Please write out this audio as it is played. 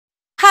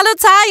Hallo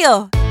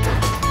Tayo!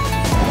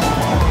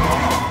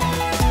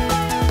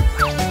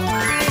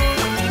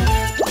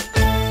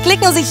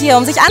 Klicken Sie hier,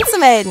 um sich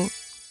anzumelden.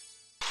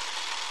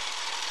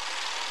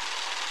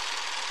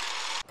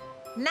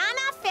 Nana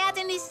fährt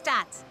in die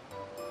Stadt.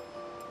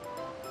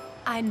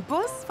 Ein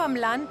Bus vom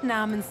Land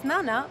namens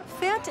Nana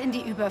fährt in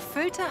die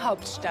überfüllte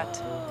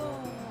Hauptstadt.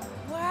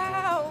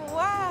 Wow,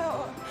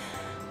 wow.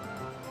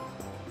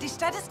 Die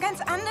Stadt ist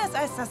ganz anders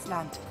als das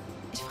Land.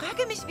 Ich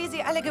frage mich, wie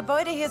sie alle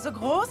Gebäude hier so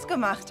groß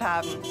gemacht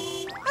haben.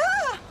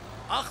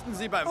 Achten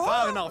Sie beim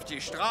Fahren auf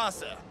die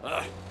Straße.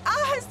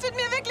 Es tut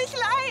mir wirklich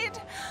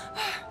leid.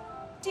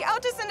 Die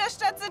Autos in der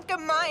Stadt sind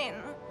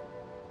gemein.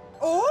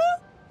 Oh?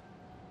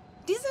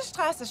 Diese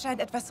Straße scheint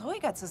etwas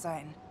ruhiger zu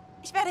sein.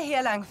 Ich werde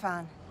hier lang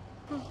fahren.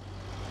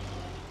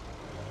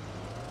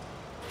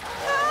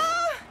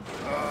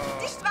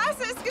 Die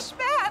Straße ist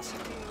gesperrt.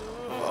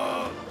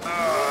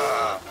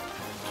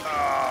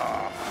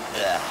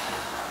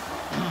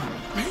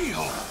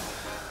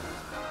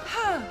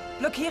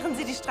 Blockieren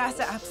Sie die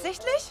Straße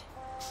absichtlich?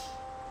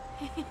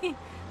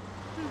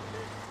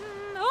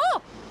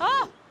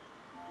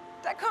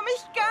 Da komme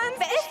ich ganz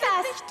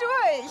bestimmt nicht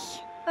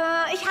durch.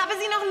 Ich habe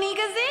sie noch nie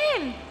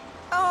gesehen.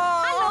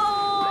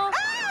 Hallo.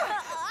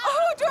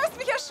 Oh, du hast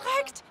mich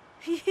erschreckt.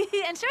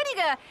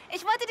 Entschuldige,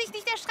 ich wollte dich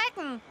nicht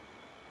erschrecken.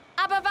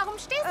 Aber warum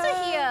stehst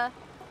du hier?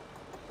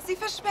 Sie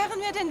versperren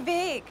mir den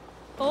Weg.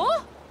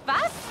 Oh,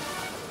 was?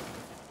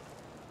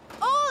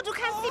 Oh, du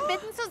kannst sie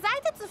bitten, zur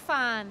Seite zu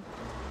fahren.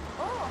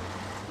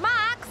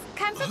 Max,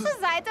 kannst du zur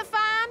Seite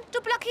fahren? Du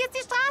blockierst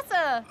die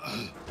Straße.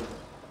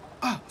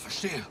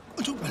 Verstehe.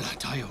 Tut mir leid,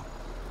 Tayo.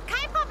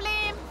 Kein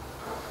Problem.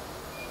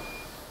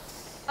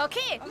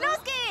 Okay,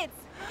 los geht's.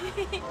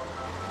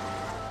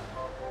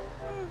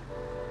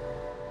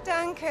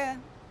 Danke.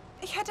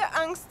 Ich hatte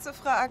Angst zu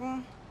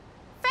fragen.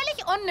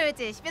 Völlig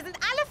unnötig. Wir sind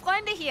alle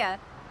Freunde hier.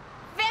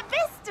 Wer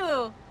bist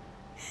du?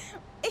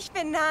 Ich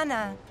bin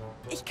Nana.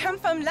 Ich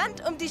kam vom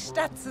Land, um die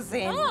Stadt zu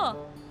sehen. Oh,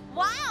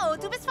 wow,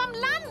 du bist vom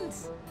Land.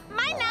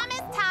 Mein Name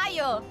ist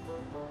Tayo.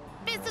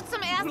 Bist du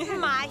zum ersten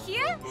Mal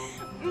hier?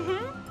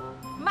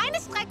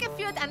 Meine Strecke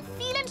führt an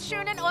vielen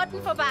schönen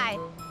Orten vorbei.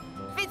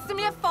 Willst du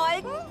mir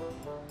folgen?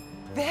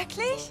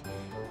 Wirklich?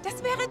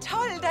 Das wäre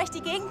toll, da ich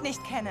die Gegend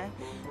nicht kenne.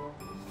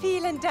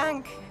 Vielen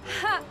Dank.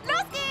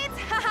 Los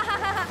geht's!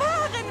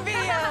 Fahren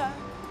wir!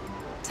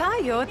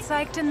 Tayo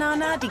zeigte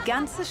Nana die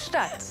ganze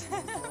Stadt.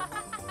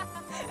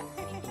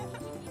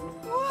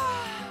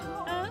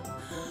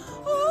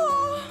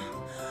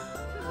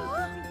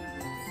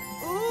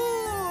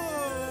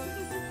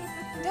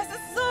 Das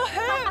ist so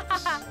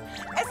hübsch.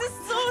 Es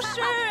ist so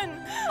schön.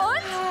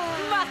 Und?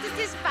 Macht es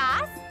dir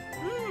Spaß?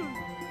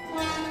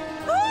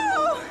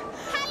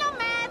 Hallo,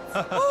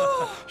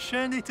 Matt!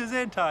 Schön, dich zu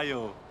sehen,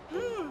 Tayo.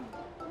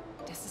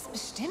 Das ist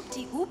bestimmt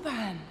die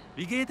U-Bahn.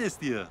 Wie geht es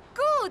dir?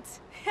 Gut.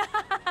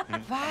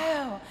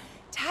 Wow,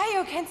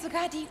 Tayo kennt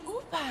sogar die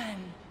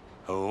U-Bahn.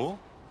 Oh?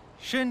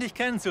 Schön, dich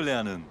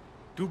kennenzulernen.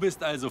 Du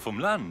bist also vom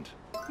Land.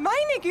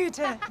 Meine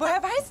Güte,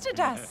 woher weißt du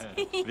das?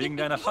 Wegen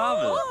deiner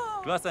Farbe.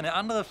 Du hast eine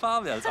andere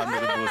Farbe als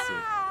andere Busse.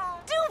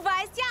 Du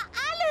weißt ja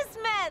alles,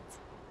 Matt.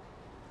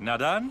 Na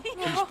dann,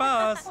 viel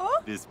Spaß.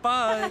 Bis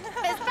bald. Bis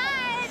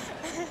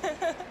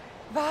bald.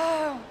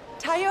 Wow,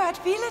 Tayo hat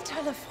viele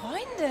tolle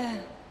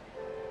Freunde.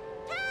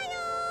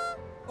 Tayo.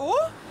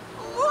 Oh?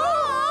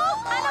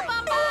 Hallo,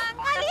 Bonbon.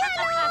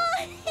 Hallihallo.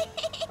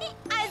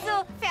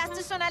 Also, fährst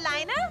du schon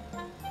alleine?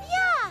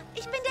 Ja,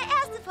 ich bin der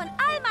Erste von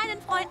all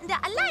meinen Freunden, der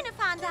alleine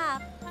fahren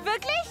darf.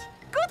 Wirklich?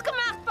 Gut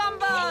gemacht,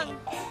 Bonbon.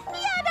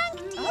 Ja,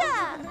 dank dir.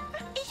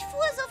 Ich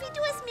fuhr so, wie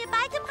du es mir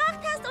beigebracht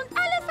hast und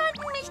alle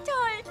fanden mich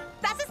toll.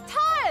 Das ist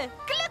toll.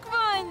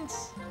 Glückwunsch.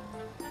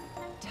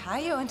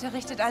 Tayo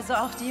unterrichtet also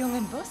auch die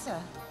jungen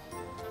Busse.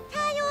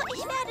 Tayo,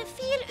 ich werde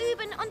viel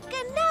üben und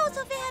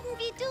genauso werden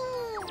wie du.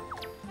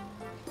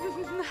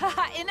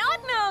 In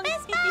Ordnung.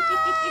 Bis bald.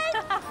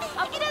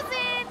 Auf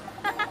Wiedersehen.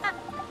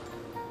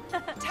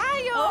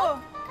 Tayo,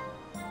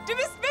 du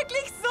bist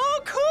wirklich so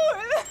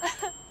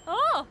cool.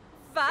 Oh,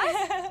 was?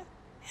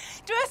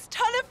 Du hast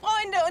tolle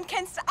Freunde und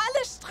kennst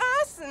alle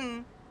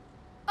Straßen.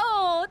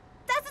 Oh,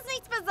 das ist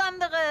nichts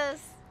Besonderes.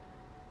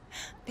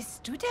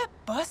 Bist du der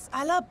Boss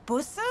aller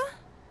Busse?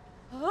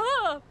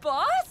 Oh,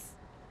 Boss?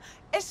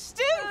 Es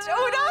stimmt,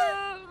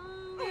 oder?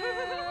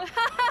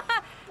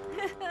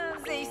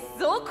 Sehe ich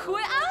so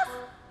cool aus?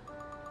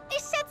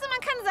 Ich schätze, man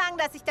kann sagen,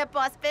 dass ich der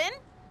Boss bin.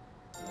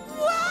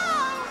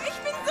 Wow, ich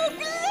bin so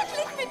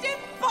glücklich, mit dem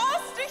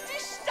Boss durch die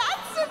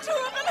Stadt zu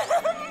touren.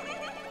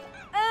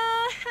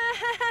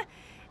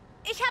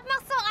 Ich habe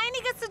noch so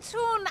einiges zu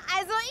tun,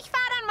 also ich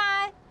fahre dann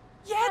mal.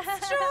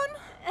 Jetzt schon?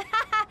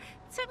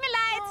 Tut mir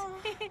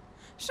leid.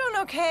 Schon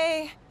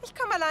okay. Ich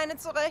komme alleine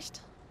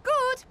zurecht.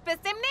 Gut, bis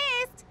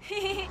demnächst.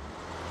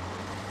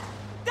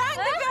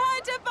 Danke für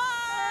heute,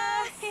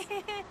 Boss.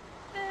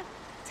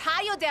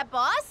 Tayo, der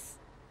Boss?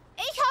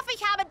 Ich hoffe,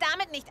 ich habe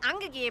damit nicht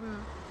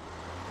angegeben.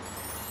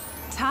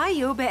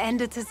 Tayo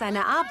beendete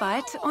seine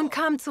Arbeit und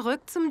kam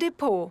zurück zum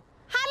Depot.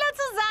 Hallo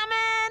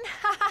zusammen.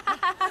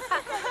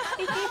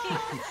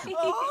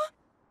 Oh,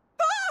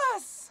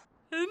 Boss!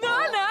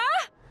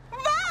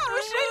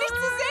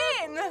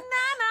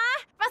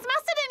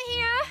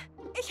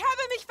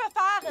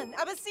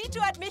 aber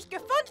Situ hat mich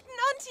gefunden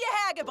und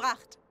hierher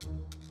gebracht.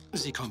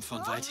 Sie kommt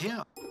von weit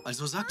her.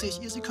 Also sagte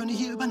ich ihr, sie könne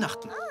hier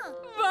übernachten.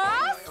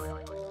 Was?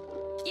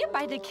 Ihr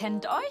beide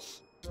kennt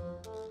euch?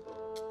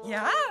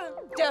 Ja,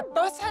 der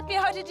Boss hat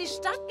mir heute die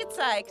Stadt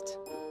gezeigt.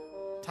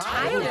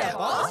 Tayo, der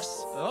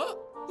Boss? Oh?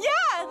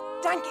 Ja,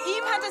 dank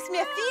ihm hat es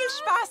mir viel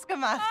Spaß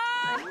gemacht.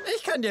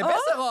 Ich kann dir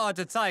bessere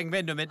Orte zeigen,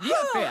 wenn du mit mir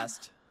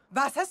fährst.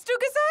 Was hast du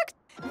gesagt?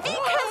 Wie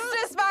kannst du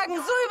es wagen,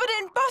 so über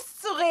den Boss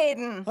zu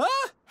reden? Oh?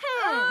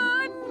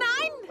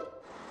 Nein!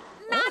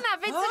 Nana,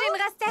 willst du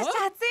den Rest der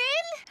Stadt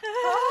sehen?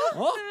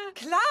 Oh?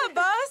 Klar,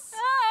 Boss.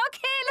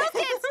 Okay, los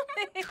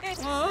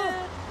geht's.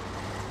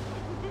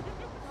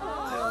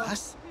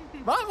 Was?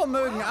 Warum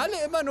mögen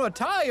alle immer nur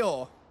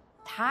Tayo?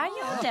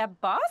 Tayo, der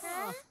Boss?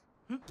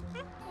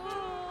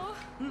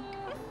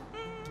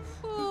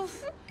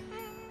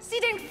 Sie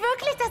denkt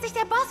wirklich, dass ich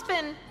der Boss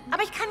bin.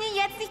 Aber ich kann ihr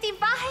jetzt nicht die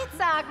Wahrheit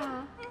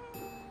sagen.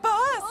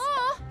 Boss,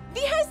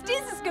 wie heißt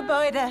dieses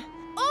Gebäude?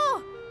 Oh,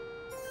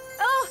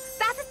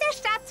 das ist der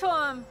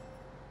Stadtturm.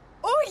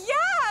 Oh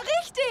ja,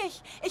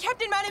 richtig. Ich habe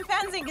den mal im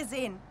Fernsehen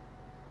gesehen.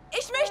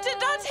 Ich möchte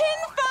dorthin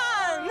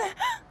fahren.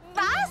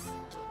 Was?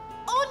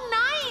 Oh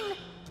nein,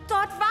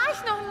 dort war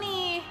ich noch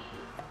nie.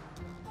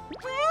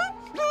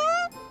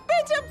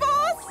 Bitte,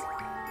 Boss.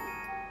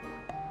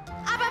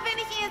 Aber wenn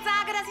ich ihr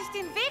sage, dass ich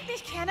den Weg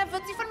nicht kenne,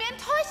 wird sie von mir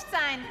enttäuscht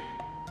sein.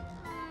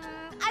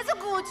 Also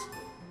gut.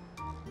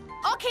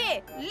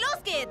 Okay,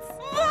 los geht's.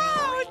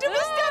 Wow, du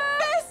bist der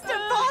beste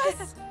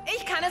Boss.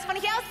 Ich kann es von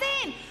hier aus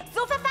sehen.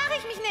 So verfahre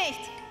ich mich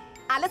nicht.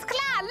 Alles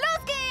klar,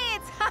 los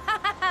geht's.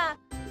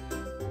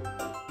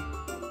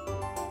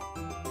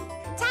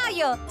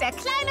 Tayo, der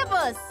kleine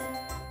Bus.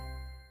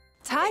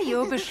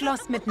 Tayo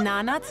beschloss, mit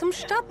Nana zum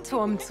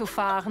Stadtturm zu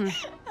fahren.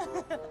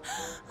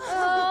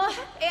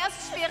 Er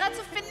ist schwerer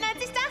zu finden,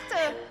 als ich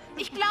dachte.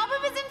 Ich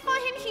glaube, wir sind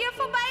vorhin hier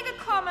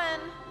vorbeigekommen.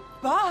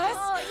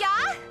 Boss,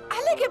 Ja?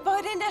 alle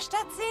Gebäude in der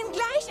Stadt sehen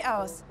gleich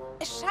aus.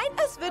 Es scheint,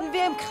 als würden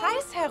wir im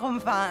Kreis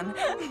herumfahren.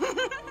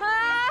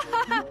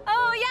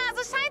 Oh ja,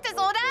 so scheint es,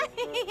 oder?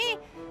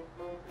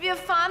 Wir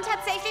fahren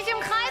tatsächlich im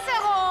Kreis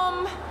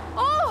herum.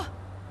 Oh,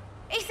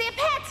 ich sehe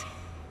Pat.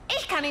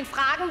 Ich kann ihn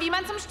fragen, wie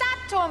man zum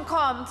Stadtturm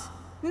kommt.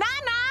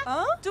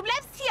 Nana, du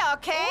bleibst hier,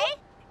 okay?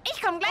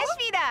 Ich komme gleich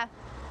wieder.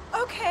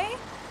 Okay.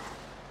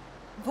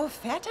 Wo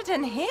fährt er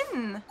denn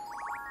hin?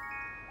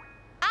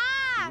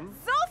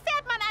 So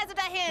fährt man also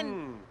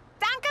dahin.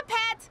 Danke,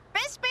 Pat.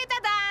 Bis später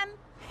dann.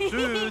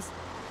 Tschüss.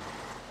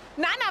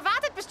 Nana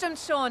wartet bestimmt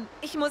schon.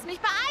 Ich muss mich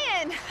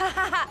beeilen.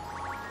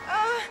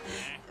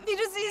 Wie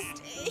du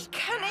siehst, ich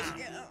kann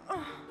nicht...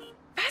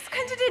 Was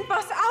könnte den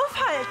Boss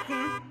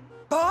aufhalten?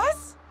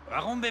 Boss?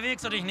 Warum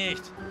bewegst du dich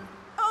nicht?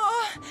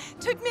 Oh,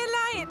 tut mir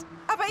leid,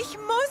 aber ich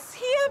muss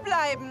hier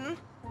bleiben.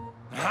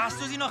 Hast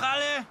du sie noch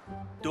alle?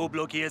 Du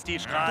blockierst die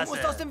Straße. Du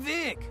musst aus dem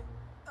Weg.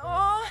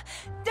 Oh,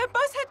 der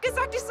Boss hat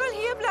gesagt, ich soll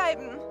hier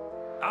bleiben.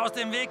 Aus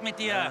dem Weg mit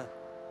dir.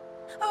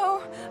 Oh,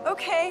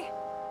 okay.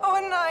 Oh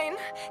nein,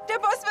 der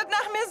Boss wird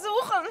nach mir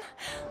suchen.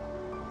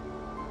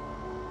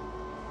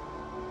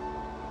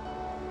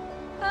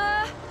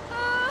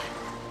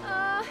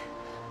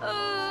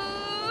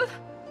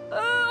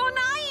 Oh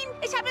nein!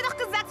 Ich habe ihr doch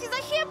gesagt, sie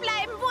soll hier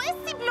bleiben. Wo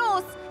ist sie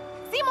bloß?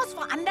 Sie muss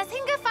woanders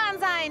hingefahren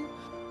sein.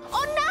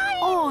 Oh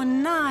nein! Oh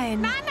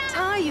nein! Nana!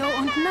 Tayo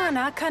und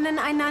Nana können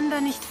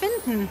einander nicht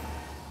finden.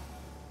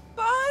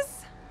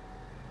 Boss!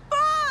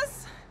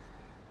 Boss!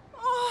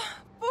 Oh,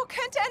 wo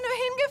könnte er nur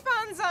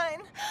hingefahren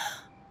sein?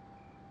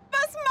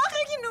 Was mache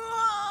ich nur?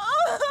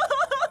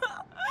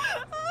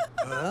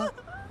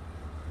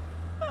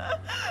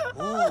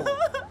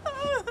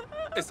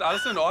 Ist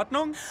alles in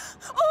Ordnung?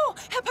 Oh,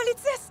 Herr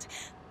Polizist!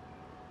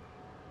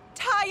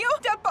 Tayo,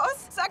 der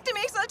Boss, sagte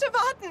mir, ich sollte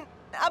warten.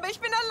 Aber ich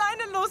bin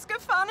alleine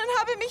losgefahren und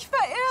habe mich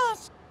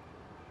verirrt.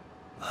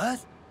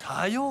 Was?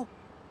 Tayo?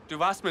 Du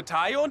warst mit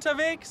Tayo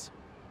unterwegs?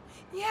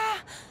 Ja,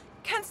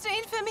 kannst du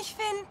ihn für mich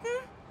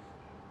finden?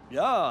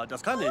 Ja,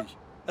 das kann ich.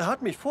 Er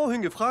hat mich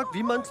vorhin gefragt,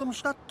 wie man zum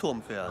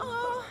Stadtturm fährt.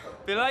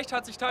 Vielleicht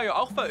hat sich Tayo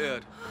auch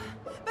verirrt.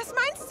 Was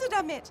meinst du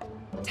damit?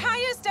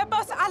 Tayo ist der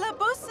Boss aller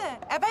Busse.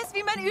 Er weiß,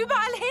 wie man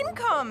überall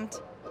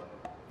hinkommt.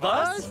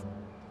 Was?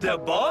 Der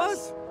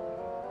Boss?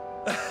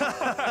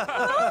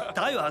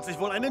 Tayo hat sich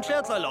wohl einen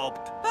Scherz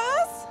erlaubt.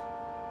 Was?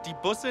 Die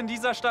Busse in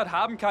dieser Stadt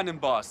haben keinen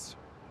Boss.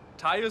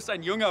 Tayo ist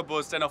ein junger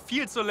Bus, der noch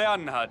viel zu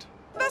lernen hat.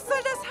 Was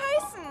soll das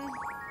heißen?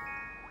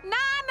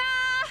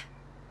 Nana!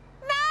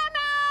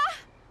 Nana!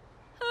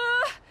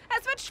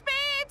 Es wird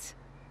spät.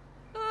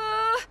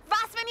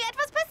 Was, wenn ihr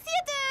etwas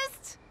passiert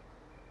ist?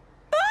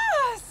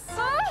 Was?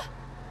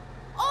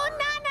 Oh,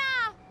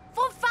 Nana!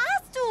 Wo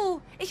warst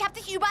du? Ich habe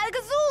dich überall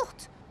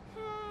gesucht.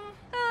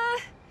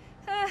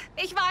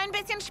 Ich war ein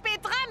bisschen spät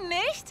dran,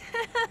 nicht?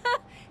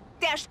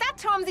 Der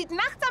Stadtturm sieht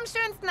nachts am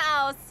schönsten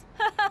aus.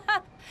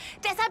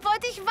 Deshalb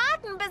wollte ich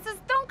warten, bis es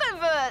dunkel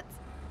wird.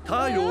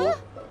 Tayo,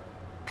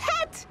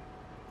 Pat!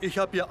 ich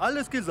habe ihr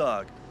alles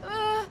gesagt.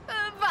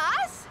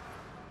 Was?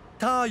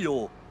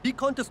 Tayo, wie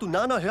konntest du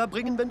Nana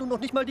herbringen, wenn du noch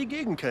nicht mal die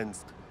Gegend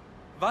kennst?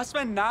 Was,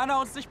 wenn Nana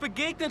uns nicht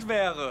begegnet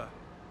wäre?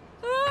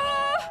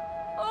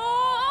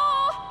 Oh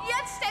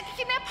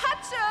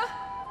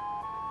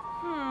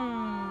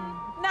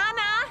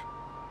Nana,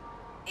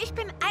 ich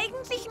bin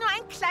eigentlich nur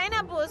ein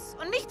kleiner Bus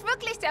und nicht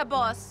wirklich der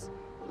Boss.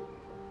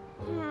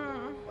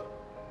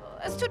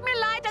 Es tut mir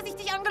leid, dass ich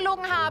dich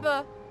angelogen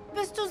habe.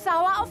 Bist du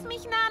sauer auf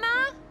mich,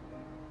 Nana?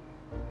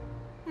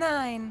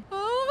 Nein.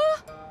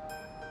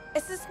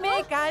 Es ist mir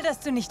egal, dass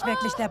du nicht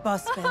wirklich der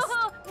Boss bist.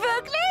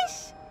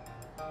 Wirklich?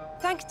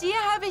 Dank dir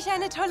habe ich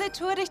eine tolle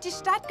Tour durch die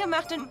Stadt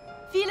gemacht und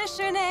viele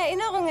schöne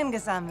Erinnerungen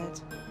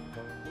gesammelt.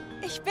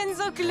 Ich bin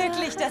so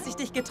glücklich, dass ich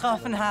dich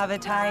getroffen habe,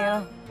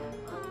 Tayo.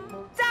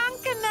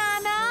 Danke,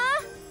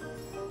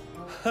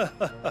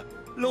 Nana.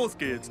 Los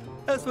geht's.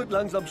 Es wird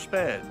langsam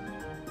spät.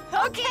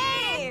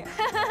 Okay.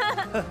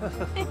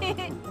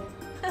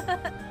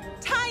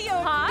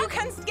 Tayo, du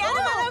kannst gerne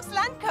mal aufs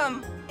Land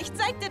kommen. Ich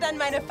zeig dir dann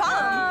meine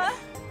Farm.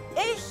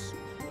 Ich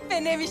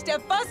bin nämlich der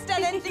Boss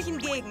der ländlichen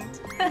Gegend.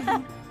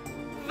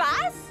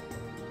 Was?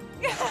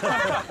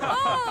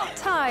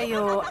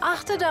 Tayo,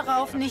 achte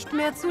darauf, nicht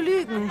mehr zu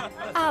lügen.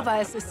 Aber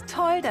es ist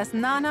toll, dass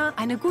Nana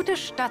eine gute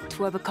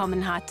Stadttour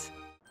bekommen hat.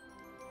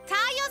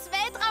 Tayos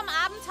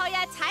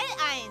Weltraumabenteuer Teil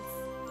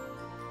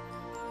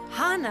 1.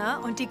 Hana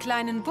und die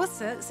kleinen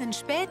Busse sind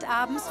spät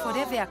abends vor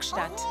der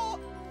Werkstatt.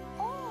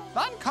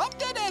 Wann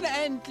kommt er denn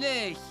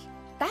endlich?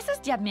 Das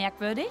ist ja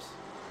merkwürdig.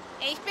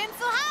 Ich bin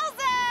zu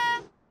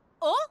Hause.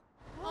 Oh?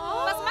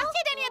 Was macht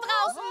ihr denn hier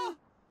draußen?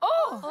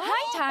 Oh,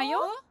 hi Tayo.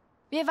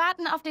 Wir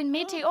warten auf den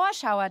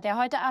Meteorschauer, der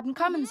heute Abend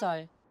kommen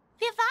soll.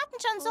 Wir warten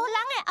schon so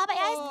lange, aber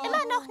er ist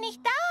immer noch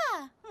nicht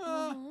da.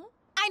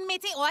 Ein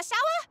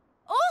Meteorschauer?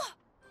 Oh!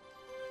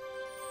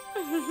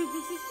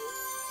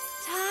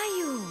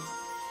 Tayo.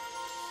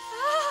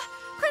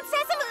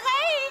 Prinzessin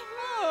Ray!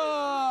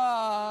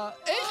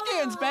 Ich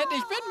gehe ins Bett,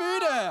 ich bin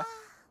müde.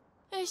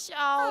 Ich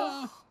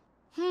auch.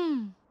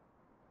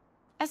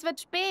 Es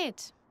wird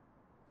spät.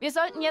 Wir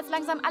sollten jetzt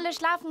langsam alle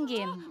schlafen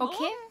gehen,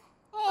 okay?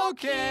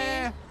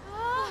 Okay.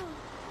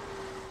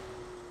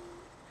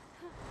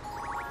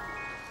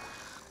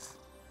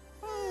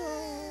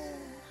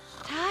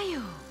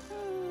 Tayo.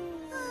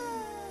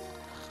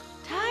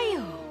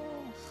 Tayo.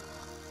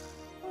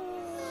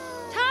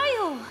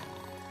 Tayo.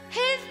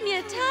 Hilf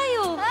mir,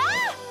 Tayo.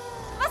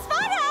 Was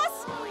war das?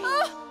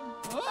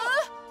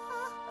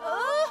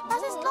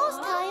 Was ist los,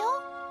 Tayo?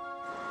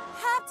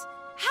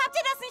 Habt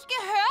ihr das nicht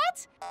gehört?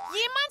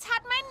 Jemand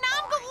hat meinen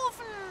Namen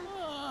gerufen.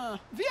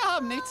 Wir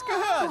haben nichts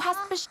gehört. Du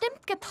hast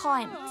bestimmt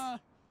geträumt.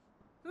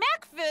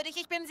 Merkwürdig,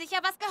 ich bin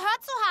sicher, was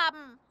gehört zu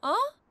haben.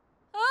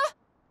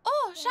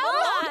 Oh, schau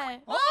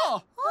mal.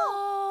 Oh,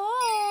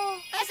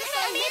 Es ist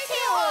ein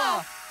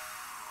Meteor.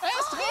 er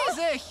ist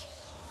riesig.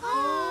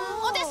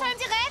 Und er scheint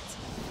direkt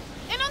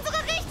in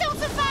unsere Richtung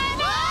zu fallen.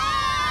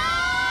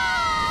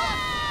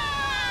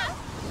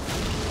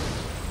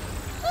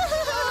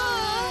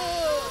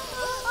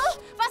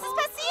 Was ist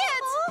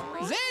passiert?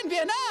 Sehen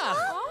wir nach.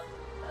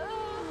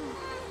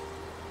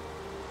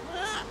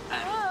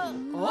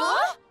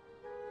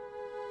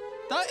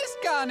 Da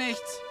ist gar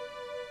nichts.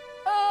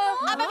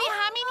 Aber wir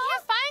haben ihn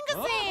hier fallen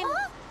gesehen.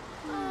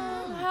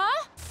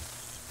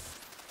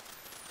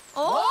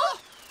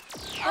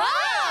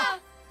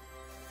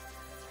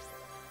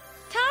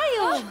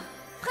 Tayo.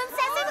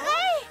 Prinzessin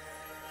Ray!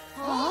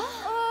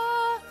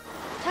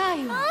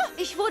 Tayo,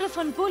 ich wurde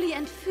von Bully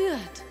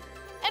entführt.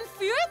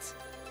 Entführt?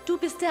 Du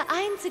bist der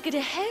Einzige,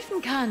 der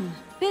helfen kann.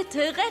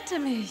 Bitte rette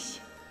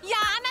mich. Ja,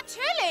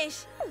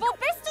 natürlich. Wo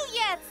bist du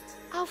jetzt?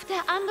 Auf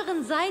der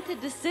anderen Seite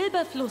des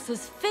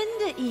Silberflusses,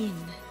 finde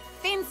ihn.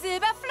 Den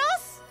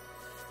Silberfluss?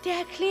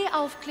 Der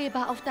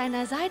Kleeaufkleber auf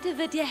deiner Seite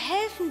wird dir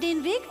helfen,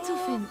 den Weg zu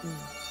finden.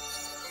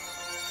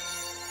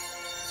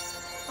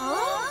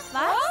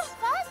 Was?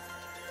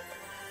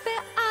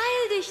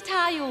 Beeil dich,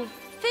 Tayo.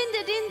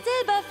 Finde den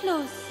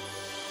Silberfluss.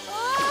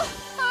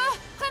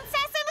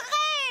 Prinzessin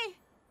Ray!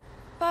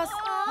 Was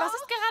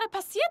ist gerade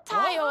passiert,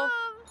 Tayo?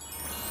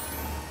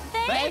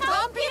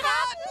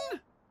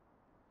 Weltraumpiraten?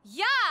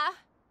 Ja!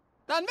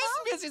 Dann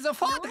müssen wir sie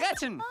sofort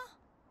retten.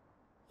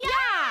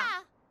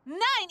 Ja!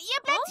 Nein,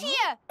 ihr bleibt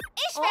hier!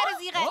 Ich werde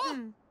sie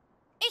retten!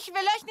 Ich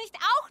will euch nicht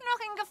auch noch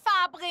in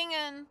Gefahr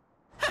bringen!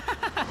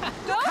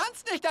 Du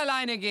kannst nicht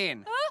alleine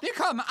gehen. Wir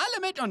kommen alle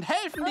mit und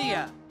helfen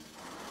dir.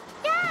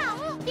 Ja!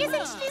 Wir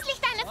sind schließlich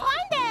deine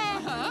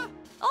Freunde!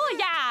 Oh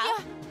ja!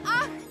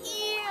 Ach,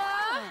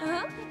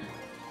 ihr!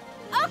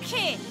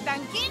 Okay,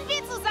 dann gehen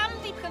wir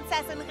zusammen die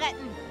Prinzessin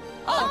retten.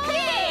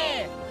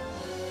 Okay!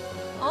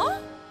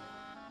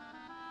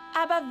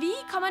 Aber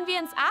wie kommen wir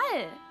ins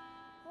All?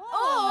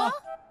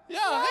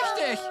 Ja,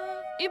 richtig.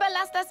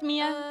 Überlasst das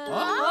mir.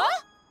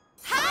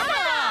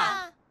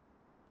 Hannah!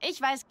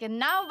 Ich weiß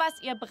genau,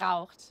 was ihr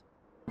braucht.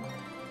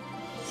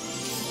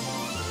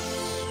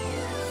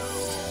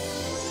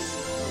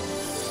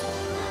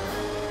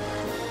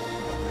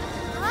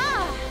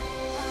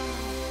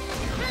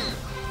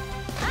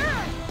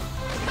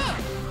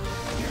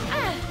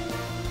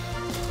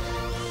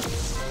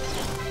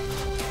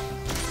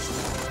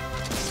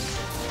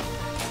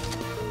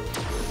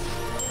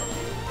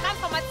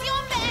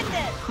 Transformation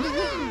beendet!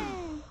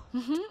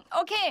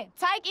 Okay,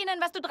 zeig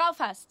ihnen, was du drauf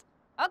hast.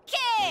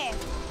 Okay!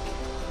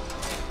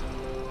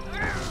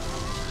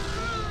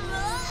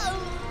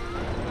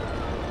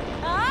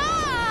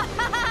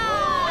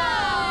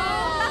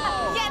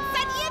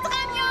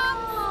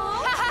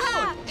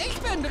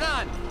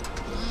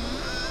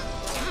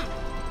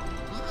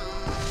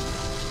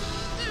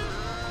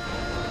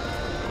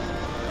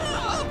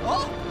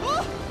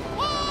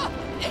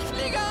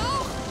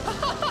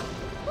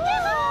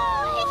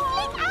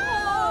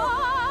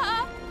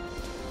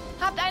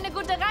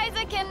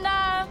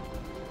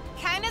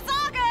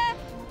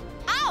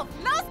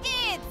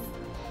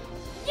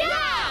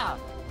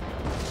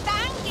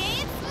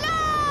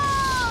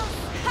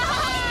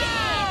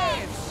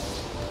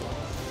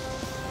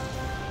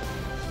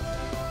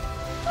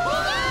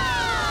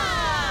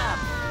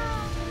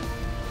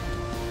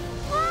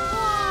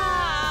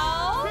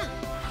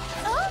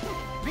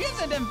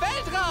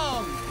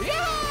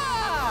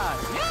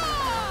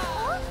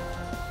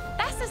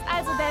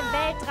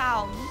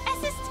 Traum. Es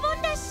ist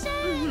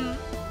wunderschön.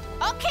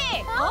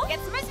 Okay,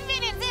 jetzt müssen wir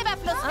den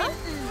Silberfluss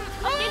finden.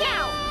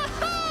 Genau.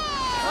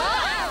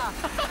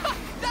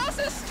 Das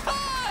ist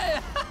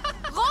toll!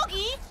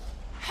 Rogi,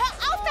 hör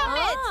auf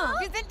damit!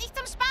 Wir sind nicht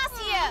zum Spaß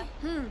hier.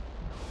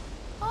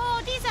 Oh,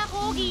 dieser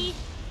Rogi.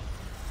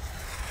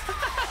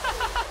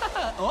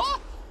 Oh?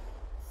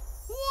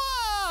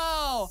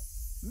 Wow!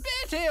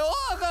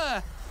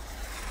 Meteore!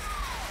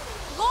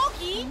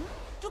 Rogi,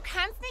 du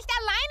kannst nicht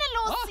alleine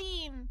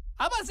losziehen.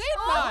 Aber seht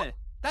mal!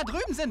 Da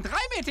drüben sind 3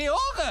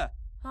 Meteore!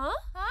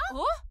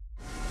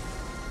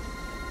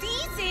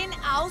 Die sehen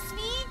aus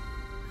wie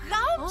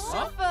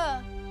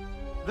Raumschiffe.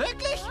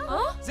 Wirklich?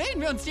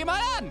 Sehen wir uns die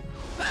mal an!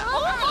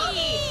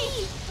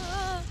 Rogi!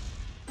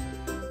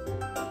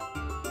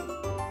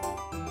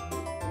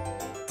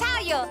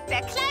 Tayo,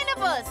 der kleine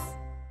Bus.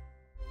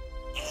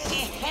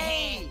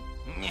 Hey!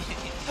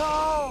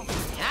 Oh,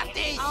 Hab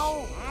dich!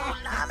 au,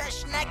 arme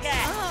Schnecke.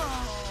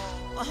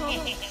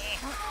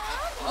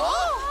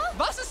 Oh,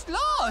 was ist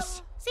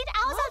los? Sieht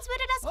aus, als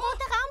würde das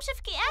rote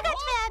Raumschiff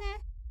geärgert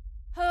werden.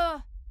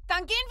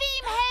 Dann gehen wir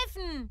ihm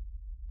helfen.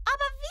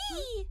 Aber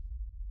wie?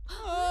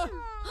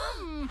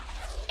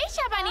 Ich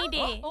habe eine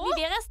Idee. Wie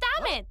wäre es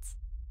damit?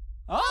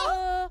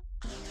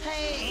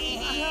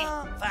 Hey,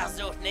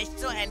 versuch nicht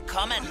zu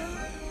entkommen.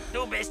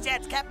 Du bist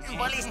jetzt Captain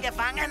Bullys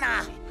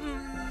Gefangener.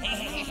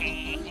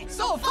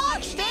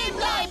 Sofort stehen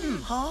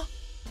bleiben!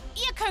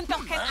 Ihr könnt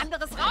doch kein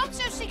anderes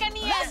Raumschiff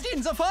schikanieren. Lasst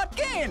ihn sofort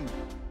gehen!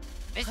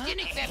 Wisst ihr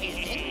nicht, wer wir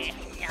sind?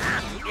 Ja,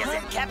 wir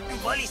sind Captain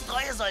Bullys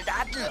treue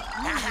Soldaten.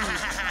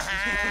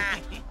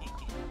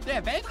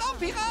 Der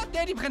Weltraumpirat,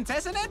 der die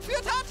Prinzessin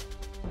entführt hat?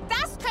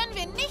 Das können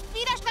wir nicht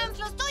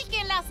widerstandslos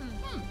durchgehen lassen.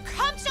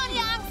 Kommt schon,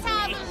 ihr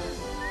Angsthasen.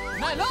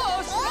 Na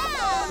los, kommt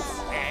uns!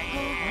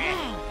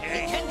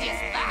 Wie können wir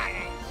es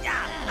wagen?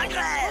 Ja,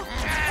 Angriff!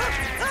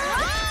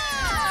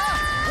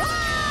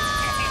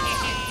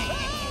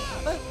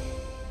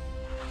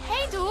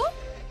 Hey, du.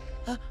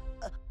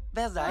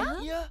 Wer seid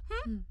ihr?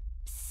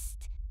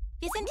 Psst.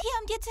 Wir sind hier,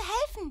 um dir zu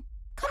helfen.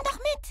 Komm doch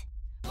mit.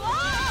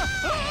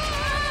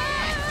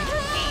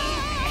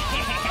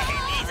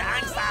 Diese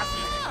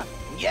Angsthasen.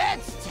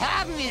 Jetzt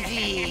haben wir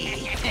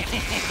sie!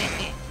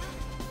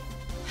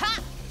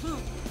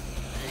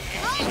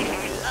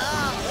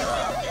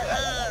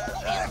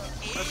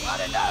 Was war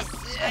denn das?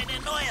 Eine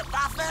neue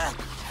Waffe?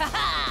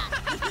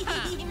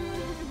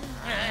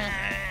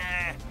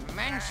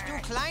 Mensch, du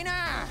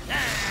Kleiner!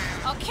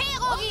 Okay,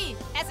 Rogi.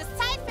 Es ist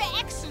Zeit für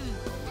Action.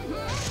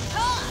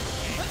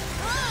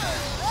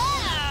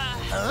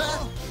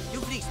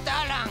 Du fliegst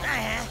da lang!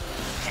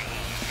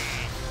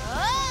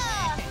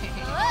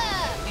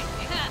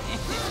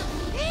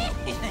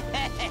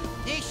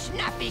 Dich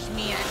schnapp ich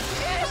mir!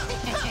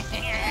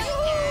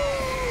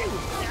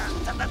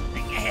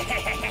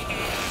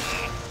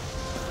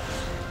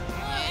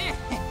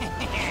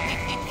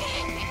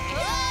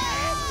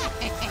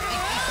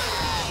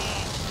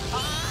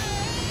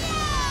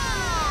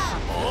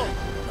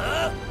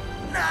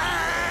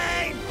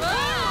 Nein!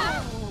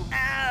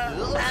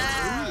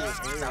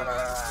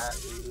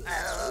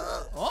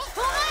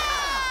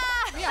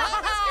 Wir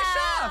haben es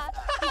geschafft!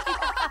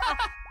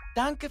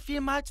 Danke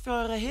vielmals für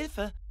eure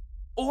Hilfe.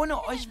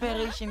 Ohne euch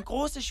wäre ich in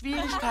große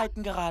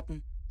Schwierigkeiten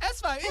geraten.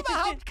 Es war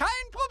überhaupt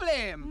kein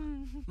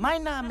Problem.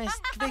 Mein Name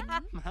ist Quick.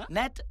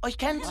 Nett, euch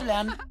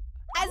kennenzulernen.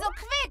 Also,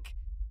 Quick.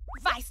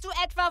 Weißt du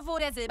etwa, wo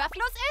der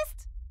Silberfluss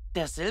ist?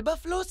 Der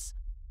Silberfluss?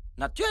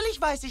 Natürlich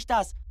weiß ich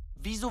das.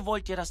 Wieso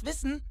wollt ihr das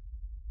wissen?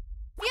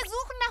 Wir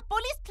suchen nach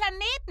Bullys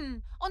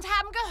Planeten und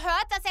haben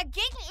gehört, dass er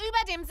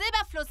gegenüber dem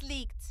Silberfluss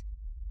liegt.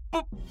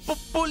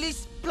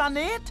 Bullys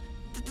Planet?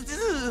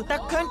 Da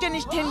könnt ihr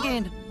nicht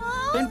hingehen.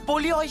 Wenn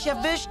Bully euch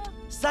erwischt,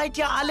 seid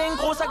ihr alle in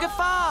großer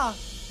Gefahr.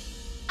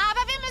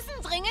 Aber wir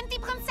müssen dringend die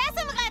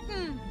Prinzessin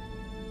retten.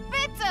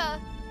 Bitte,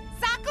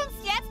 sag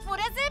uns jetzt, wo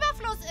der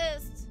Silberfluss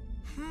ist.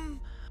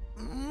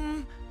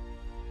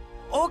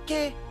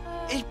 Okay,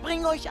 ich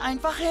bringe euch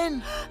einfach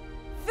hin.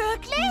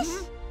 Wirklich?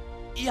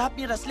 Ihr habt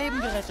mir das Leben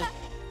gerettet.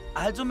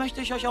 Also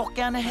möchte ich euch auch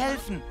gerne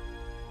helfen.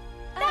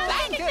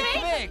 Danke,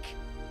 Quick!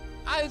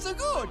 Also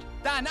gut,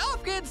 dann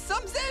auf geht's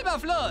zum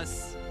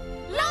Silberfluss!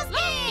 Los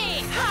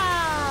geht's!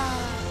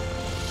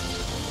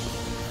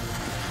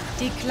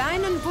 Die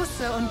kleinen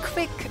Busse und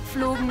Quick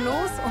flogen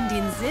los, um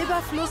den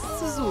Silberfluss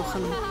zu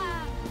suchen.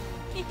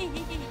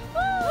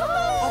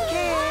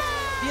 Okay,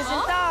 wir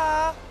sind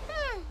da.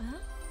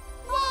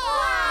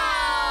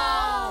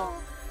 Wow!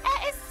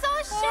 Er ist so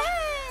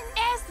schön!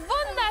 Er ist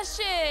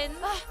wunderschön.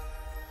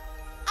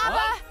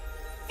 Aber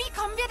wie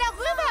kommen wir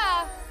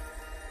darüber?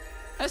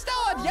 Es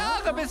dauert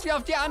Jahre, bis wir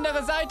auf die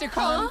andere Seite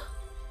kommen.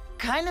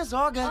 Keine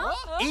Sorge,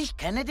 ich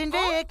kenne den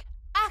Weg.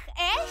 Ach,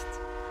 echt?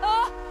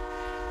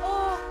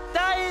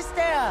 Da ist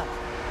er.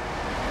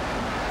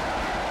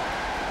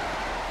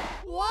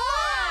 Wow!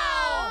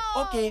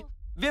 Okay,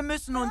 wir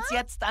müssen uns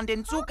jetzt an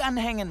den Zug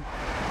anhängen.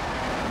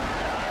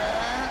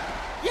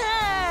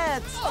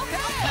 Jetzt!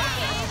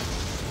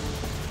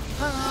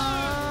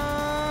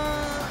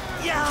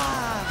 Ja!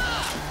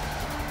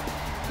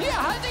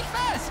 Hier, halt dich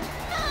fest!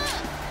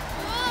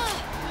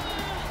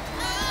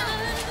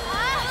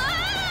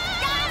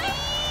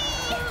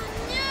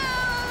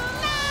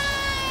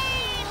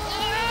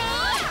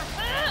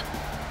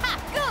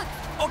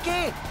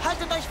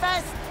 Haltet euch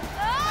fest!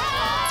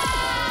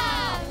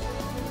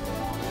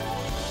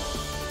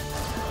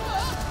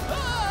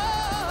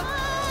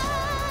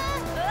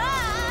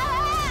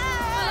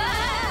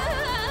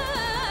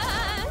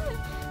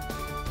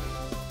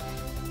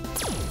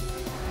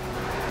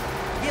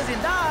 Wir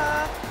sind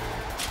da!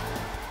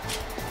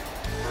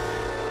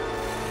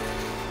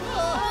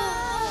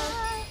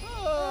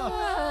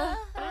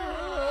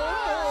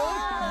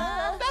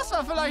 Das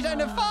war vielleicht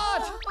eine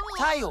Fahrt.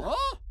 Tayo,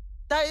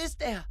 da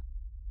ist er.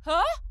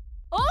 Hä?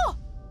 Oh,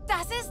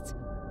 das ist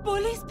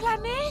Bullys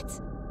Planet.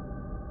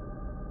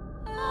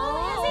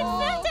 Er sieht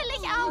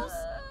fürchterlich aus.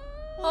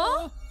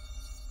 Oh?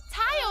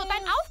 Tayo,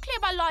 dein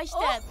Aufkleber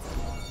leuchtet.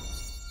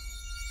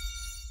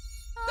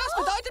 Das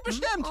bedeutet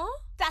bestimmt,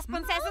 dass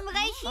Prinzessin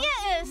Ray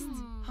hier ist.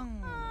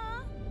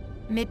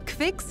 Mit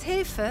Quicks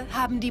Hilfe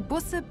haben die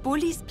Busse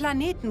Bullys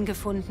Planeten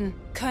gefunden.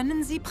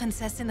 Können sie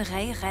Prinzessin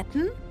Ray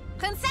retten?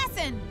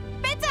 Prinzessin,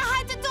 bitte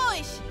halte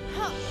durch.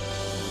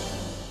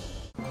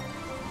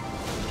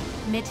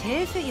 Mit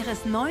Hilfe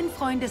ihres neuen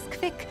Freundes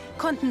Quick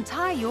konnten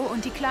Tayo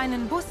und die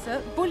kleinen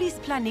Busse Bullys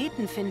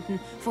Planeten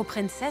finden, wo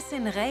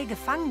Prinzessin Ray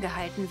gefangen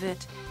gehalten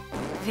wird.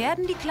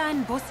 Werden die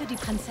kleinen Busse die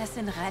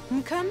Prinzessin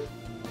retten können?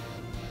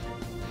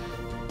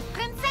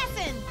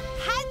 Prinzessin,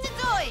 halte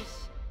durch!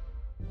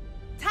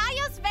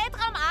 Tayos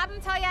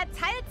Weltraumabenteuer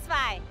Teil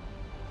 2.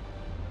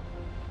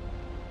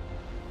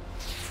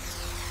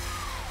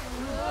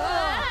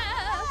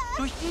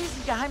 Durch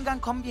diesen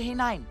Geheimgang kommen wir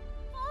hinein.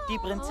 Die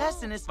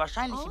Prinzessin ist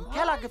wahrscheinlich im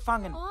Keller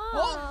gefangen.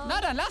 Oh,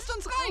 na dann lasst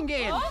uns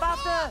reingehen.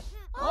 Warte!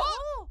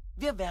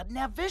 Wir werden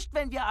erwischt,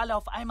 wenn wir alle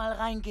auf einmal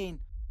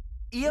reingehen.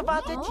 Ihr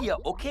wartet hier,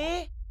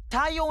 okay?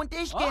 Tayo und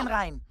ich gehen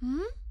rein.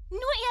 Nur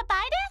ihr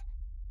beide?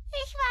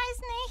 Ich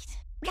weiß nicht.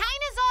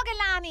 Keine Sorge,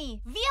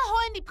 Lani. Wir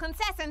holen die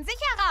Prinzessin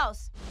sicher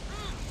raus.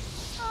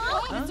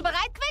 Bist du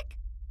bereit, Quick?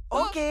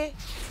 Okay.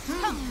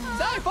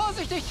 Sei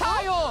vorsichtig,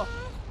 Tayo.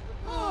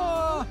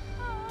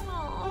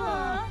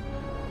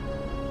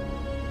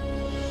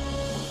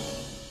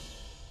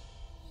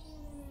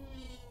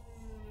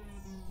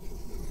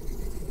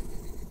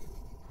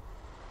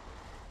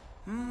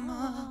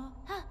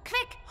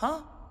 Quick,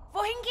 Huh?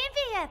 wohin gehen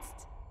wir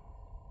jetzt?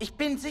 Ich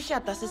bin sicher,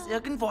 dass es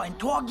irgendwo ein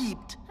Tor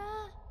gibt.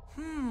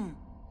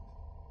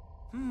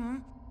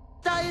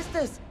 Da ist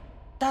es.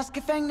 Das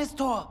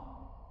Gefängnistor.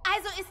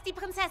 Also ist die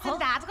Prinzessin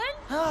da drin?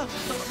 Ah,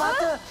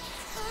 warte.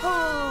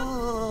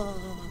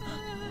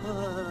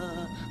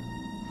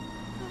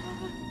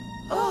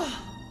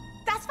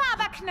 Das war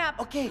aber knapp.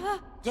 Okay,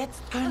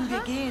 jetzt können wir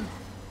gehen.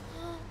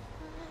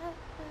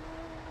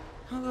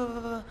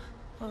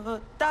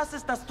 Das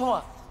ist das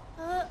Tor.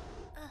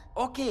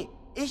 Okay,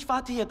 ich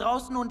warte hier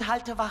draußen und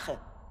halte Wache.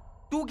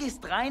 Du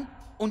gehst rein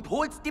und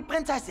holst die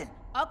Prinzessin.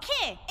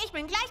 Okay, ich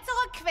bin gleich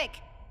zurück,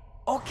 Quick.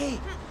 Okay.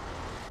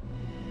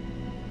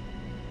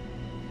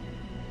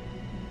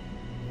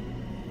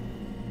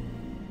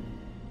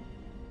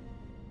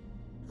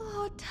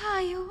 Oh,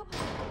 Tayo.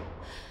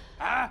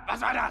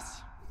 Was war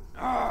das?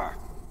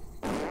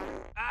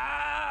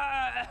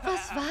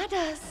 Was war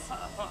das?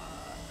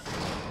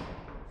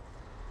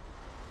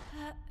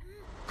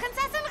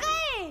 Prinzessin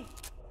Ray!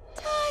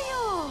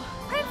 Tayo!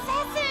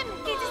 Prinzessin,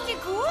 geht es dir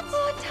gut?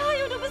 Oh,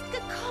 Tayo, du bist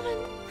gekommen.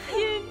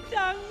 Vielen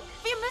Dank.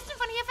 Wir müssen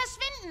von hier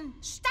verschwinden.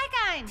 Steig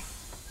ein.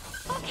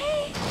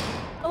 Okay.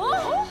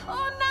 Oh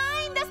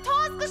nein, das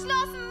Tor ist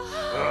geschlossen.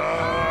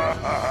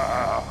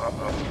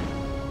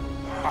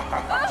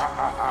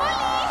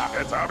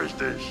 Jetzt hab ich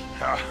dich.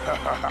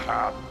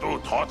 Du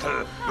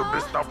Trottel, du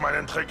bist auf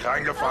meinen Trick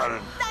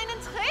reingefallen.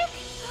 Deinen Trick?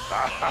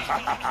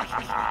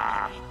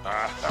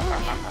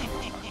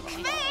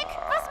 Quick,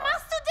 was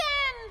machst du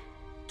denn?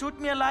 Tut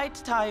mir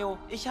leid, Tayo.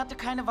 Ich hatte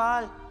keine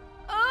Wahl.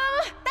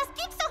 Das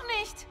gibt's doch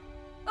nicht.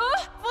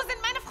 Wo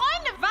sind meine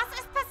Freunde? Was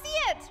ist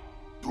passiert?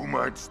 Du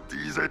meinst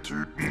diese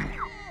Typen?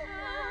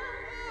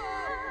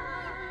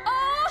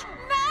 Oh,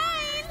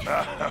 nein!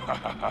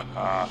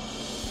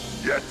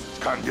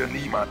 Jetzt kann dir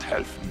niemand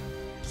helfen.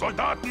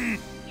 Soldaten!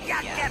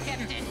 Ja,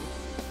 Captain!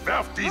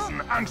 Werft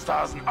diesen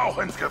Angsthasen auch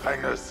ins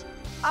Gefängnis.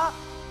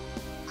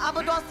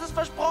 Aber du hast es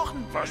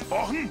versprochen.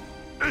 Versprochen?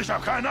 Ich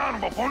habe keine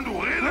Ahnung, wovon du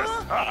redest.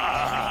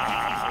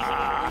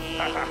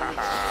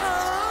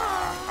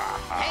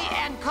 Hey,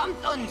 er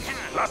entkommt uns.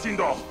 Lass ihn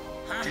doch.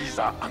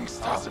 Dieser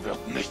Angsthase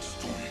wird nichts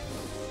tun.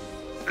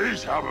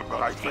 Ich habe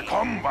bereits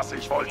bekommen, was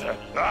ich wollte.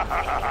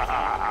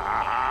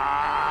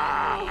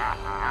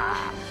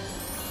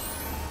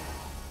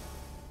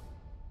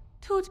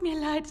 Tut mir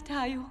leid,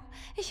 Tayo.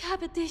 Ich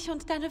habe dich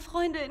und deine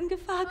Freunde in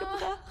Gefahr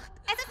gebracht.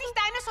 Es ist nicht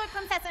deine Schuld,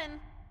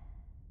 Prinzessin.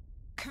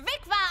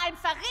 Quick war ein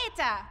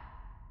Verräter.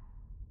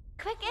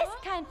 Quick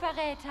ist kein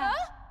Verräter.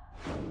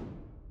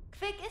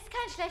 Quick ist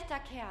kein schlechter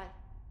Kerl.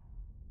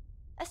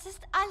 Es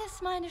ist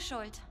alles meine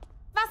Schuld.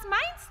 Was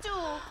meinst du?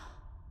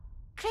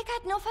 Quick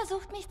hat nur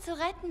versucht, mich zu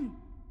retten.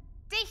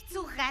 Dich zu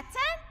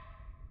retten?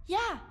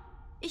 Ja,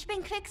 ich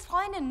bin Quicks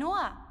Freundin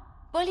Noah.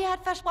 Bully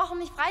hat versprochen,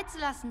 mich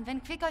freizulassen,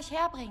 wenn Quick euch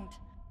herbringt.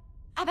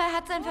 Aber er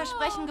hat sein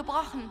Versprechen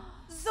gebrochen.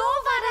 So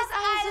war das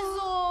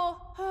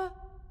also.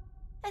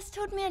 Es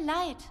tut mir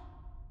leid.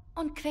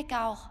 Und Quick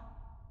auch.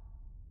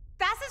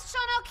 Das ist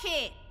schon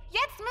okay.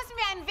 Jetzt müssen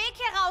wir einen Weg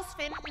hier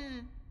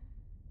rausfinden.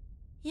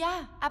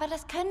 Ja, aber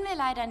das können wir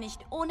leider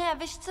nicht, ohne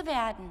erwischt zu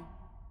werden.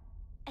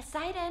 Es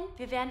sei denn,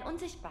 wir wären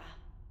unsichtbar.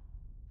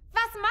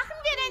 Was machen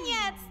wir denn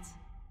jetzt?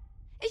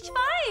 Ich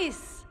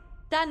weiß.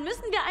 Dann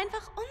müssen wir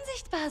einfach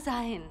unsichtbar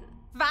sein.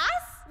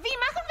 Was? Wie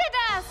machen wir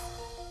das?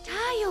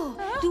 Tayo,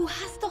 du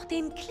hast doch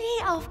den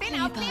Kleeaufkleber.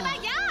 Den Aufkleber,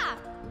 ja.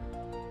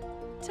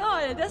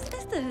 Toll, das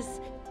ist es.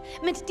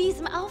 Mit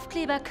diesem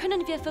Aufkleber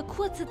können wir für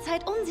kurze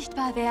Zeit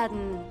unsichtbar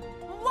werden.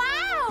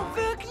 Wow,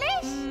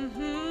 wirklich?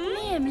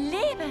 Nie im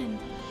Leben.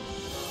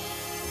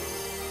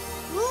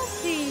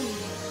 Rupi,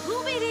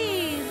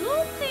 Rubidi,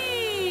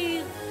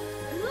 Rupi,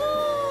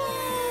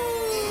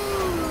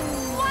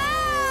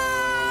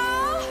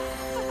 Wow!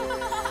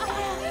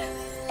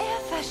 Er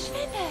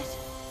verschwindet.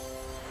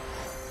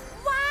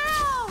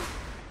 Wow!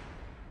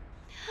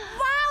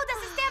 Wow, das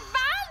ist der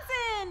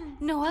Wahnsinn!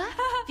 Noah,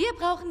 wir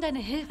brauchen deine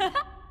Hilfe.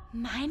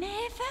 Meine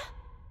Hilfe?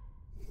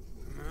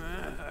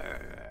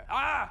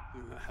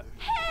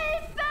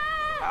 Hilfe!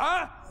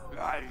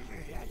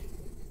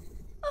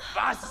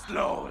 Was ist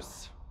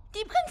los?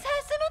 Die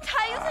Prinzessin und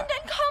Tayo sind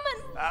entkommen.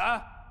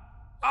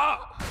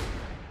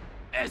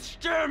 Es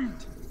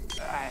stimmt!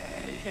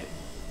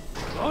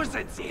 Wo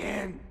sind sie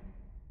hin?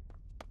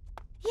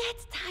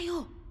 Jetzt,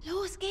 Tayo.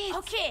 Los geht's.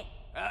 Okay.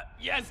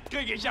 Jetzt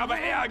kriege ich aber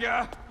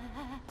Ärger.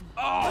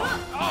 Oh,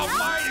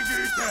 meine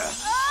Güte!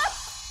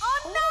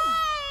 Oh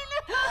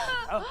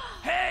nein!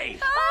 Hey!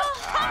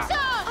 Komm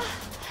schon!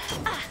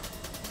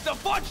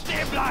 Sofort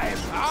stehen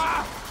bleiben!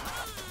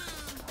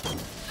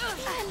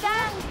 Vielen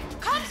Dank!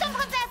 Komm schon,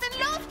 Prinzessin,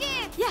 los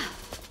geht's! Ja.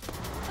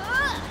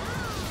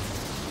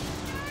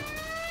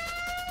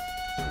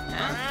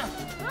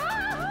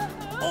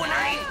 Oh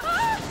nein!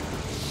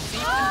 Die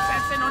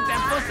Prinzessin und der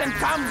Bus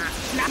entkommen!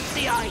 Schnappt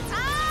sie euch!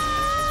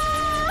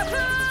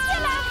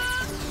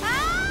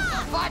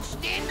 Sofort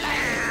stehen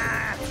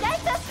bleiben!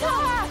 Gleich das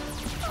Tor!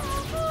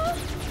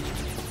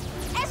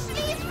 Es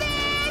schließt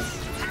sich!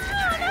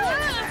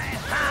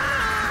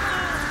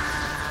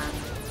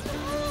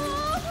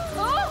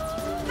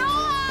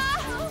 Noah!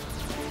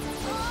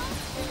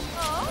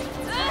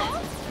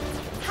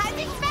 Halt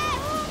dich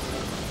fest!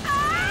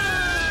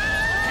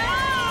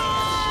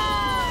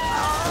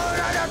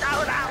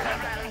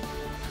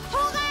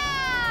 Hurra!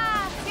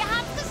 Wir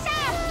haben's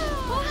geschafft!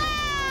 Hurra!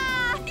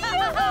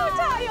 Juhu,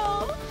 Tayo!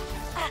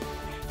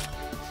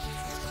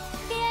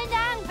 Vielen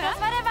Dank, das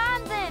war der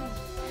Wahnsinn.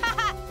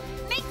 Haha,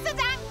 nichts zu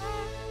danken.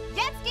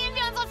 Jetzt gehen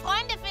wir unsere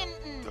Freunde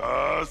finden.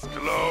 Das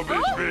glaube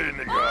ich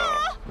weniger.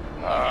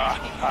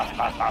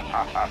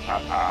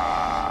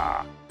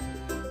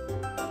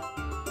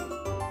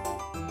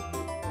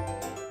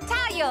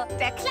 Tayo,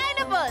 der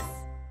kleine Bus.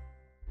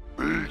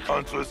 Wie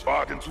kannst du es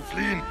wagen zu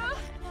fliehen?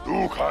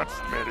 Du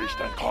kannst mir nicht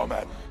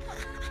entkommen.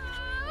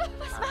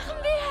 Was machen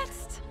wir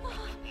jetzt?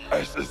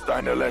 Es ist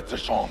deine letzte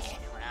Chance.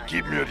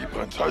 Gib mir die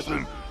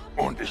Prinzessin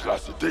und ich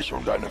lasse dich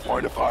und deine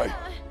Freunde frei.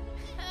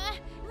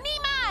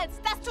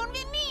 Niemals, das tun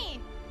wir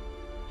nie.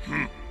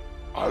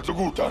 Also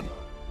gut dann.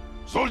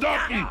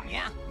 Soldaten,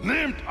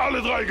 nehmt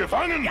alle 3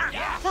 gefangen.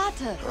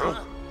 Warte.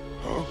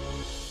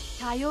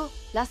 Tayo,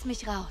 lass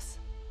mich raus.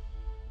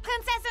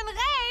 Prinzessin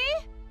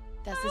Ray?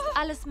 Das ist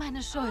alles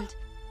meine Schuld.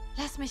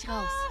 Lass mich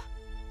raus.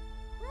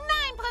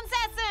 Nein,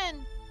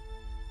 Prinzessin.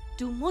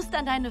 Du musst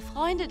an deine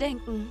Freunde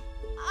denken.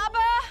 Aber...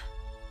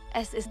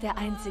 Es ist der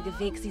einzige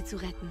Weg, sie zu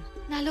retten.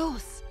 Na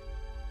los.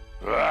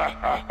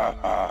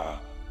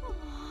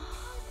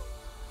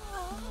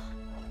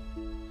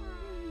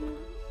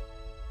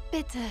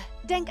 Bitte,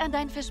 denk an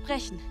dein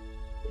Versprechen.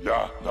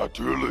 Ja,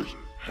 natürlich.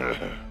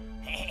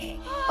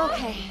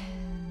 Okay.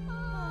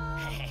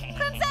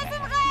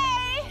 Prinzessin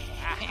Ray!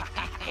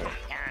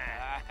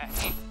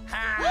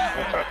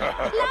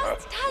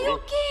 Lasst Tayo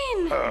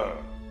gehen!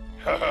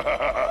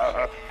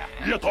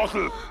 Ihr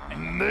Trottel,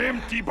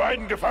 nehmt die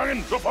beiden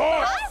gefangen,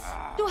 sofort! Was?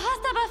 Du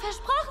hast aber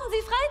versprochen,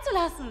 sie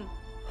freizulassen.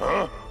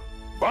 Hä?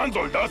 Wann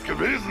soll das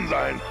gewesen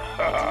sein?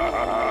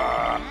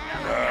 Ja!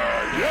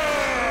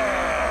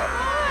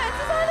 Jetzt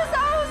ist alles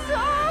aus.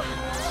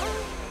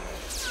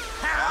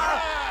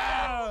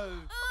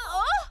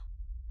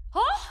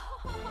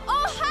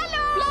 Oh,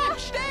 hallo!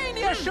 Bleibt stehen,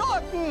 ihr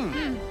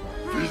Schurken!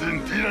 Wie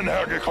sind die denn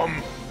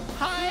hergekommen?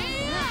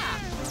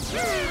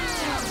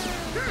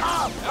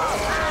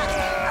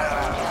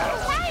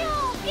 Tayo,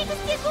 geht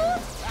es dir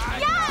gut?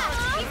 Ja!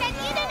 Wie seid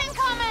ihr denn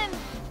entkommen?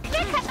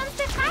 Quick hat uns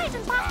befreit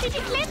und brachte die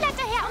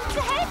Kleeblätter her, um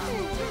zu helfen.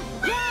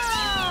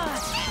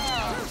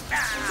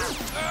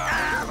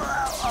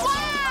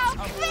 Wow,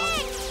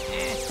 Quick!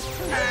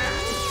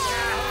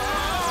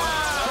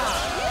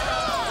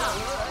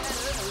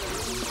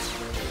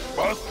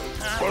 Was?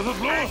 Was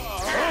ist los?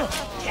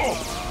 Oh!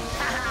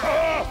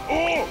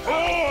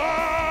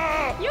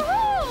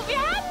 Juhu, wir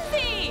haben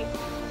sie!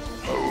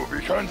 Oh,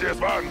 wie können Sie es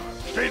wagen?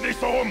 Steht nicht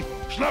so rum!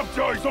 Schnappt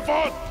sie euch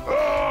sofort!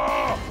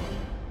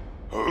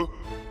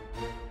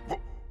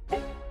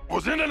 Wo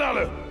sind denn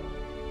alle?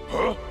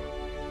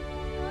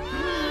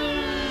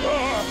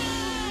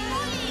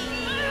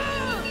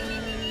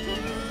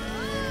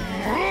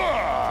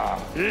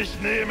 Ich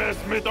nehme es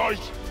mit euch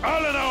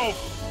allen auf.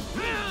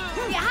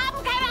 Wir haben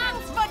keine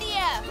Angst vor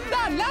dir.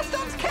 Dann lasst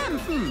uns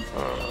kämpfen.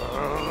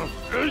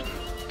 Ich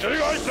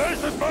kriege euch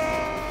nächstes Mal.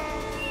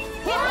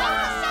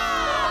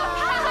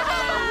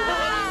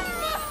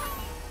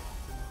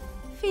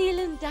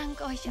 Vielen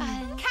Dank euch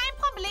allen. Kein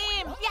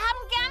Problem. Wir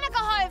haben gerne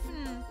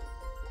geholfen.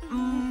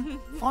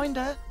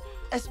 Freunde,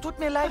 es tut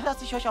mir leid,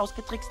 dass ich euch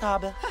ausgetrickst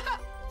habe.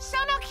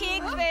 Schon okay,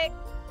 Quick.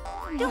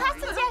 Du hast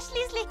uns ja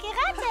schließlich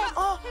gerettet.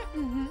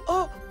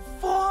 Oh,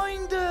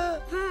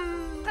 Freunde.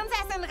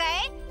 Prinzessin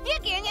Ray, wir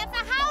gehen jetzt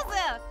nach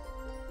Hause.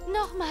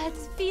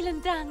 Nochmals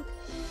vielen Dank.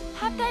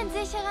 Habt einen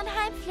sicheren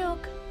Heimflug.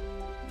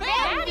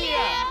 Werden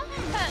wir.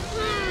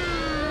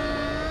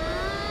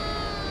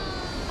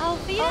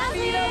 Auf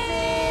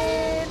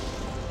Wiedersehen.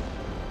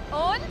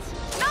 Und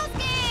los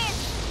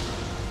geht's.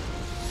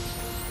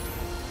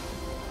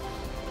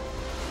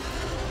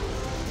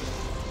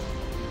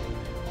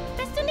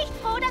 Bist du nicht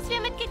froh, dass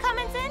wir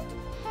mitgekommen sind?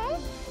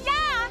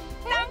 Ja,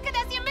 danke,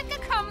 dass ihr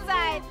mitgekommen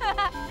seid.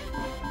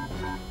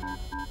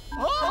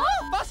 Oh,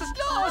 was ist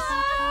los?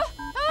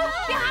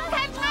 Wir haben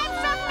keinen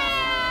Treibstoff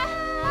mehr.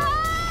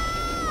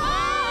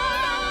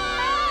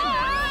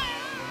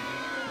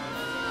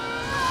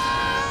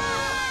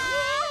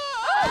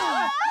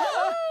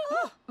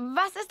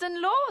 Was ist denn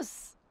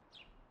los?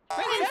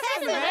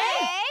 Prinzessin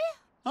Ray?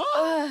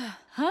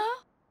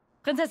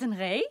 Prinzessin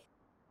Ray?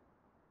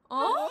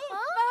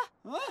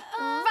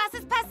 Was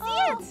ist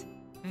passiert?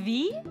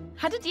 Wie?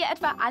 Hattet ihr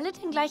etwa alle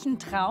den gleichen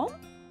Traum?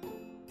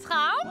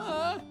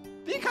 Traum?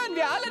 Wie können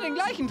wir alle den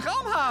gleichen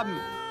Traum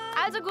haben?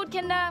 Also gut,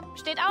 Kinder.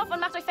 Steht auf und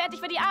macht euch fertig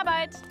für die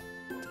Arbeit.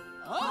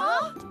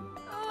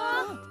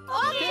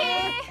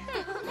 Okay.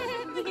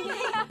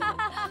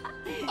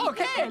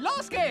 Okay,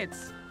 los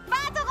geht's.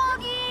 Warte,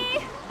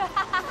 Rogi.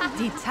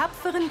 Die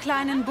tapferen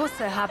kleinen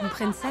Busse haben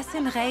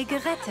Prinzessin Ray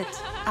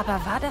gerettet.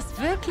 Aber war das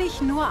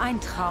wirklich nur ein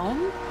Traum?